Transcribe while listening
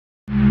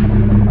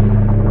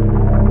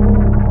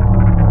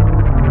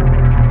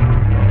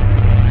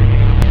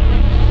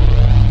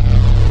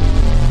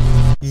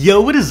Yo,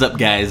 what is up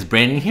guys?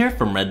 Brandon here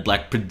from Red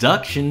Black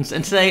Productions,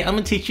 and today I'm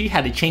going to teach you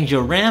how to change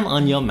your RAM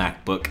on your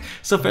MacBook.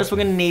 So first we're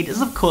going to need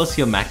is of course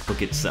your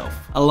MacBook itself,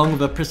 along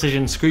with a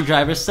precision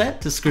screwdriver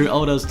set to screw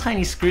all those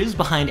tiny screws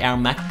behind our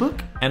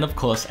MacBook, and of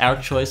course our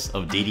choice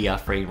of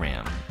DDR3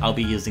 RAM. I'll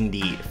be using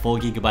the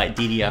 4GB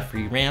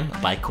DDR3 RAM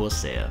by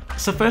Corsair.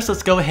 So first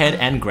let's go ahead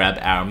and grab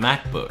our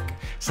MacBook.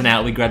 So now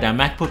that we grabbed our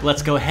MacBook,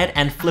 let's go ahead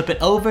and flip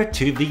it over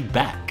to the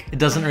back. It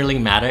doesn't really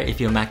matter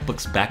if your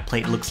MacBook's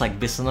backplate looks like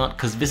this or not,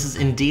 because this is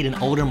indeed an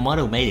older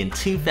model made in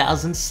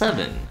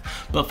 2007.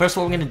 But first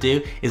what we're going to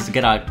do is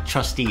get our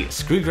trusty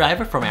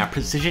screwdriver from our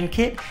precision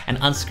kit and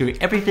unscrew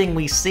everything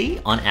we see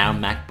on our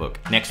MacBook.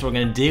 Next what we're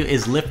going to do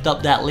is lift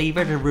up that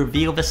lever to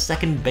reveal the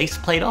second base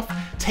plate off,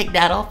 take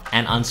that off,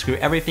 and unscrew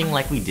everything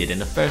like we did in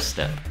the first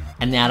step.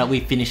 And now that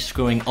we've finished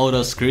screwing all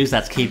those screws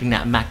that's keeping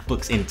that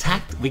MacBook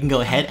intact, we can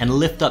go ahead and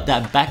lift up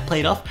that back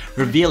plate off,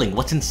 revealing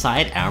what's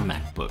inside our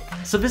MacBook.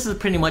 So this is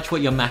pretty much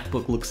what your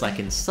MacBook looks like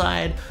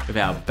inside, with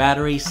our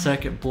battery,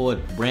 circuit board,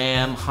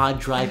 RAM, hard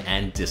drive,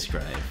 and disk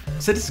drive.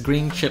 So this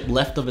green chip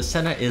left of the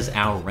center is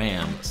our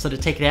RAM. So to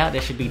take it out,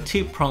 there should be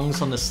two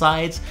prongs on the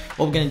sides.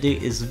 What we're going to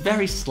do is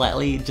very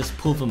slightly just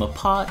pull them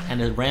apart,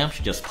 and the RAM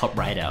should just pop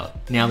right out.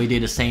 Now we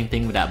do the same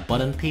thing with that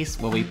bottom piece,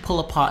 where we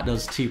pull apart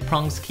those two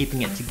prongs,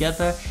 keeping it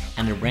together,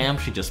 and the RAM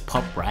should just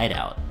pop right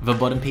out. The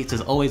bottom piece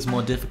is always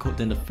more difficult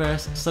than the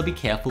first, so be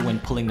careful when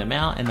pulling them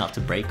out and not to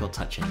break or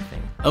touch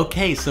anything.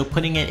 Okay, so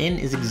putting it in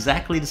is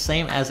exactly the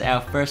same as our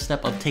first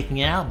step of taking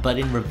it out, but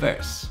in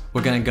reverse.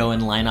 We're gonna go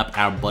and line up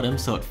our bottom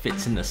so it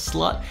fits in the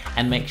slot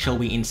and make sure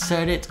we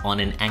insert it on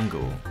an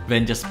angle.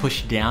 Then just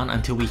push down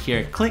until we hear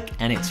a click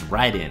and it's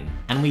right in.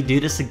 And we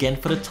do this again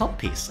for the top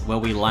piece, where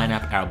we line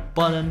up our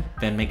bottom,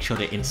 then make sure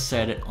to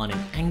insert it on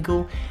an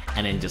angle,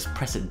 and then just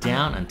press it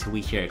down until we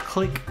hear a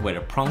click where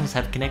the prongs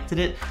have connected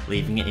it,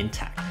 leaving it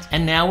intact.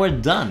 And now we're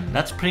done.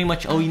 That's pretty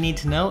much all you need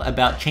to know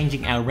about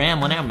changing our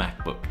RAM on our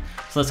MacBook.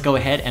 So let's go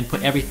ahead and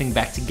put everything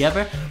back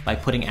together by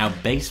putting our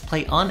base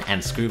plate on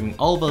and screwing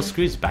all those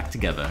screws back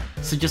together.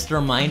 So just a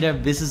reminder,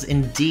 this is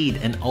indeed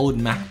an old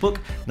MacBook,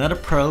 not a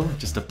Pro,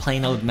 just a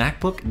plain old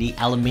MacBook, the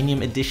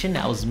aluminium edition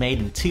that was made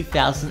in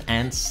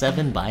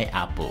 2007 by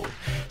Apple.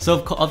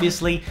 So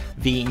obviously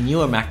the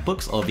newer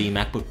MacBooks or the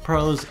MacBook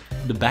Pros,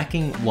 the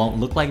backing won't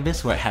look like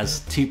this, where it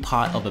has two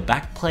parts of a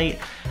back plate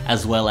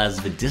as well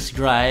as the disk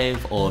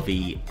drive or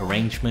the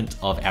arrangement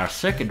of our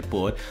circuit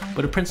board,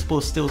 but the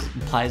principle still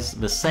applies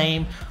the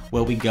same,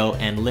 where we go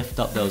and lift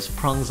up those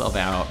prongs of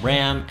our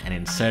RAM and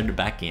insert it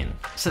back in.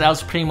 So that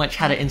was pretty much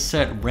how to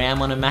insert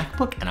RAM on a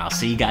MacBook, and I'll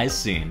see you guys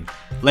soon.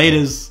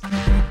 Laters!